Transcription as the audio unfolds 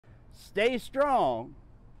Stay strong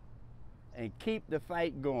and keep the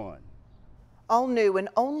fight going. All new and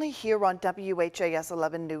only here on WHAS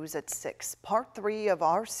 11 News at 6, part 3 of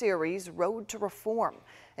our series, Road to Reform.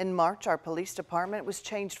 In March, our police department was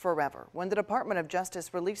changed forever when the Department of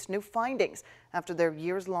Justice released new findings after their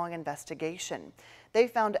years-long investigation. They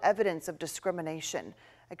found evidence of discrimination,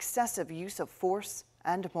 excessive use of force,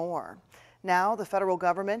 and more. Now, the federal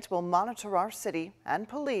government will monitor our city and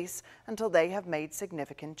police until they have made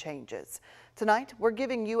significant changes. Tonight, we're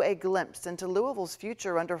giving you a glimpse into Louisville's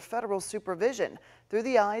future under federal supervision through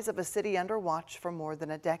the eyes of a city under watch for more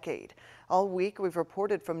than a decade. All week, we've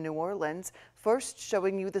reported from New Orleans, first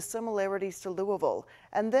showing you the similarities to Louisville,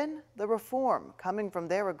 and then the reform coming from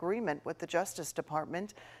their agreement with the Justice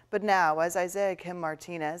Department. But now, as Isaiah Kim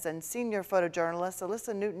Martinez and senior photojournalist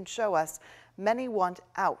Alyssa Newton show us, many want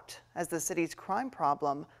out as the city's crime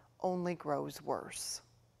problem only grows worse.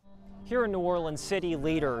 Here in New Orleans, city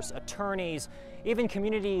leaders, attorneys, even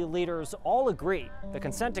community leaders all agree the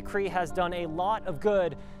consent decree has done a lot of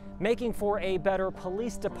good, making for a better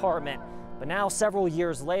police department. But now, several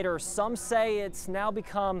years later, some say it's now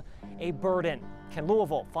become a burden. Can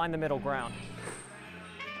Louisville find the middle ground?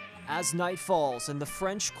 As night falls in the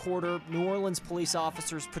French Quarter, New Orleans police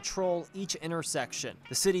officers patrol each intersection.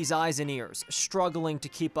 The city's eyes and ears struggling to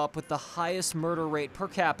keep up with the highest murder rate per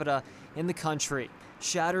capita in the country.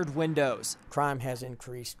 Shattered windows. Crime has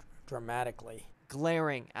increased dramatically.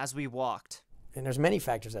 Glaring as we walked. And there's many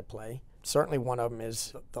factors at play. Certainly one of them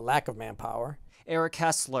is the lack of manpower. Eric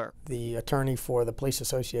Hessler, the attorney for the Police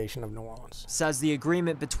Association of New Orleans, says the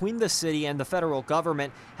agreement between the city and the federal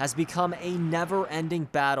government has become a never-ending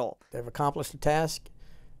battle. They've accomplished the task.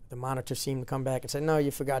 The monitors seem to come back and say, no, you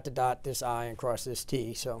forgot to dot this I and cross this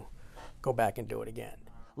T, so go back and do it again.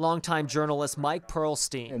 Longtime journalist Mike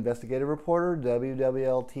Pearlstein, investigative reporter,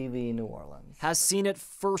 WWL-TV New Orleans, has seen it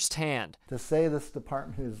firsthand. To say this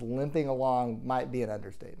department is limping along might be an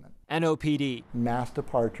understatement. NOPD, mass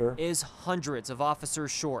departure, is hundreds of officers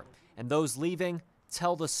short, and those leaving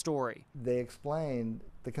tell the story. They explained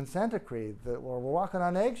the consent decree, that we're walking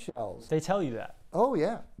on eggshells. They tell you that? Oh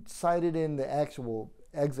yeah, cited in the actual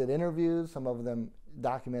exit interviews, some of them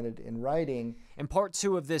documented in writing. In part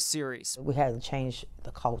 2 of this series, we had to change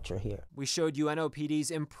the culture here. We showed you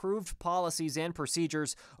NOPD's improved policies and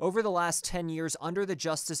procedures over the last 10 years under the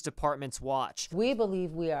Justice Department's watch. We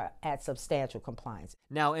believe we are at substantial compliance.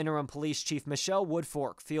 Now, Interim Police Chief Michelle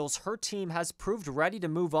Woodfork feels her team has proved ready to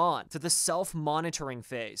move on to the self-monitoring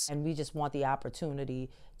phase. And we just want the opportunity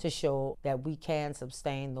to show that we can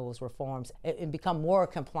sustain those reforms and become more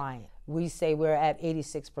compliant. We say we're at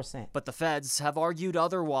 86%. But the feds have argued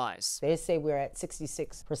otherwise. They say we're at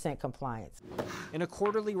 66% compliance. In a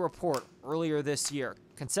quarterly report earlier this year,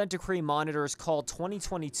 consent decree monitors called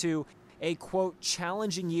 2022 a, quote,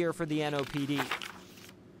 challenging year for the NOPD,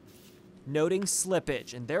 noting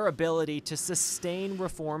slippage in their ability to sustain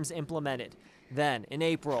reforms implemented. Then, in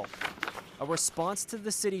April, a response to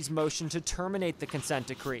the city's motion to terminate the consent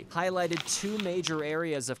decree highlighted 2 major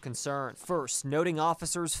areas of concern. First, noting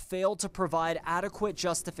officers failed to provide adequate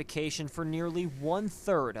justification for nearly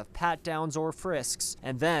 1/3 of pat-downs or frisks,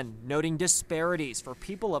 and then noting disparities for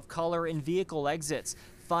people of color in vehicle exits,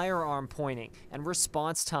 firearm pointing, and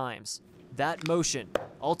response times. That motion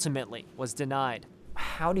ultimately was denied.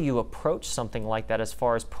 How do you approach something like that as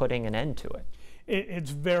far as putting an end to it? It's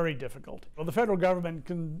very difficult. Well, the federal government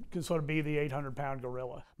can sort of be the 800-pound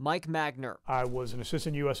gorilla. Mike Magner. I was an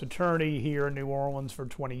assistant U.S. attorney here in New Orleans for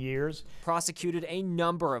 20 years. Prosecuted a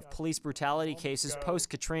number of police brutality cases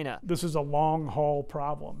post-Katrina. This is a long-haul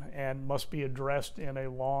problem and must be addressed in a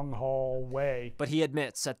long-haul way. But he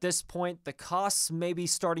admits at this point the costs may be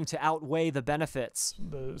starting to outweigh the benefits.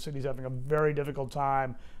 The city's having a very difficult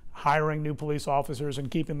time hiring new police officers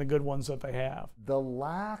and keeping the good ones that they have. The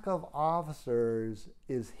lack of officers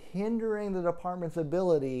is hindering the department's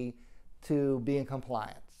ability to be in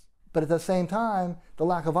compliance. But at the same time, the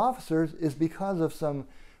lack of officers is because of some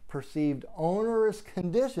perceived onerous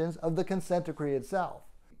conditions of the consent decree itself.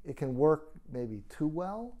 It can work maybe too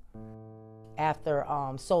well. After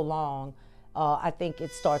so long, I think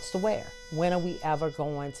it starts to wear. When are we ever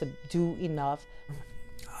going to do enough?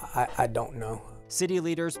 I don't know. City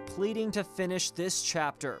leaders pleading to finish this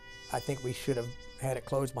chapter. I think we should have had it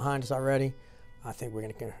closed behind us already. I think we're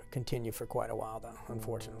going to continue for quite a while, though,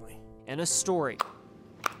 unfortunately. And a story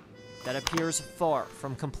that appears far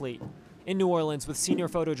from complete. In New Orleans with senior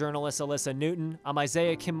photojournalist Alyssa Newton, I'm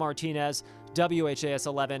Isaiah Kim Martinez, WHAS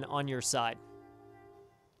 11 on your side.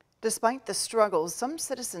 Despite the struggles, some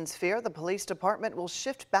citizens fear the police department will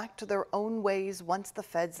shift back to their own ways once the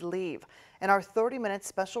feds leave. In our 30-minute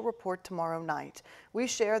special report tomorrow night, we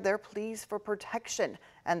share their pleas for protection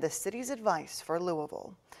and the city's advice for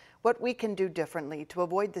Louisville. What we can do differently to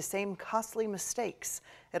avoid the same costly mistakes.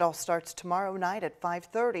 It all starts tomorrow night at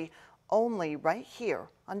 5:30, only right here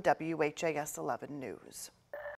on WHAS 11 News.